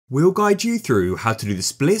We'll guide you through how to do the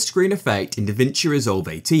split screen effect in Davinci Resolve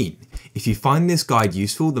 18. If you find this guide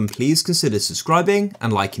useful, then please consider subscribing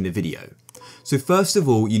and liking the video. So first of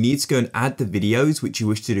all, you need to go and add the videos which you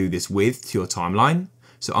wish to do this with to your timeline.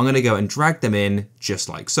 So I'm going to go and drag them in just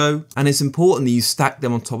like so. And it's important that you stack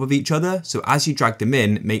them on top of each other. So as you drag them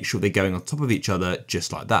in, make sure they're going on top of each other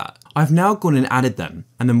just like that. I've now gone and added them.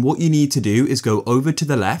 And then what you need to do is go over to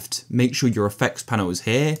the left, make sure your effects panel is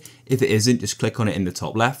here. If it isn't, just click on it in the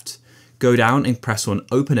top left. Go down and press on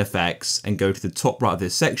Open Effects and go to the top right of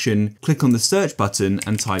this section, click on the search button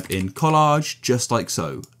and type in collage just like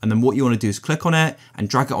so. And then what you want to do is click on it and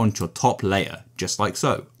drag it onto your top layer just like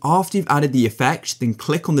so. After you've added the effect, then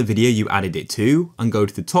click on the video you added it to and go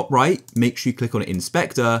to the top right, make sure you click on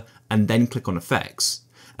Inspector and then click on Effects.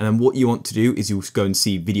 And then what you want to do is you'll go and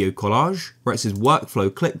see Video Collage where it says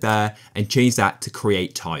Workflow, click there and change that to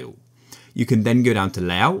Create Tile. You can then go down to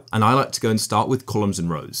Layout and I like to go and start with columns and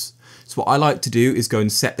rows. So what I like to do is go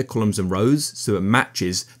and set the columns and rows so it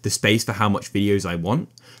matches the space for how much videos I want.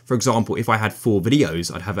 For example, if I had 4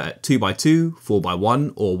 videos, I'd have it at 2x2,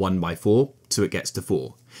 4x1 or 1x4 so it gets to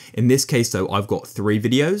 4. In this case though, I've got 3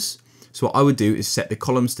 videos. So what I would do is set the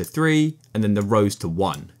columns to 3 and then the rows to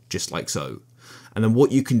 1, just like so. And then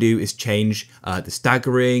what you can do is change the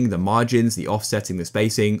staggering, the margins, the offsetting, the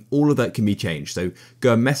spacing, all of that can be changed. So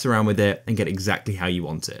go and mess around with it and get exactly how you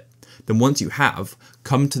want it. Then once you have,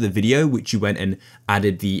 come to the video which you went and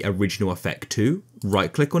added the original effect to,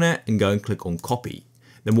 right click on it and go and click on copy.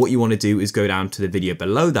 Then what you want to do is go down to the video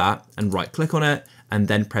below that and right click on it and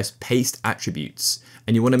then press paste attributes.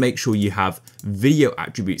 And you want to make sure you have video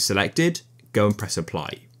attributes selected, go and press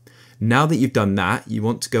apply. Now that you've done that, you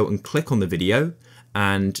want to go and click on the video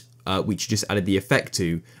and which you just added the effect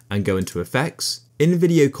to and go into effects. In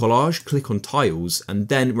Video Collage, click on Tiles and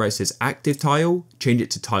then where it says Active Tile, change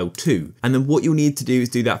it to Tile 2. And then what you'll need to do is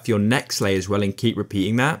do that for your next layer as well and keep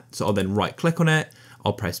repeating that. So I'll then right click on it,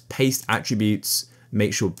 I'll press Paste Attributes,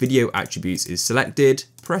 make sure Video Attributes is selected,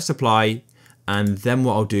 press Apply, and then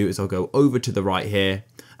what I'll do is I'll go over to the right here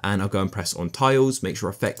and I'll go and press on Tiles, make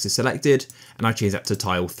sure Effects is selected, and I change that to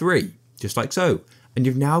Tile 3, just like so. And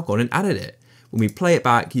you've now gone and added it. When we play it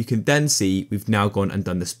back, you can then see we've now gone and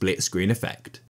done the split screen effect.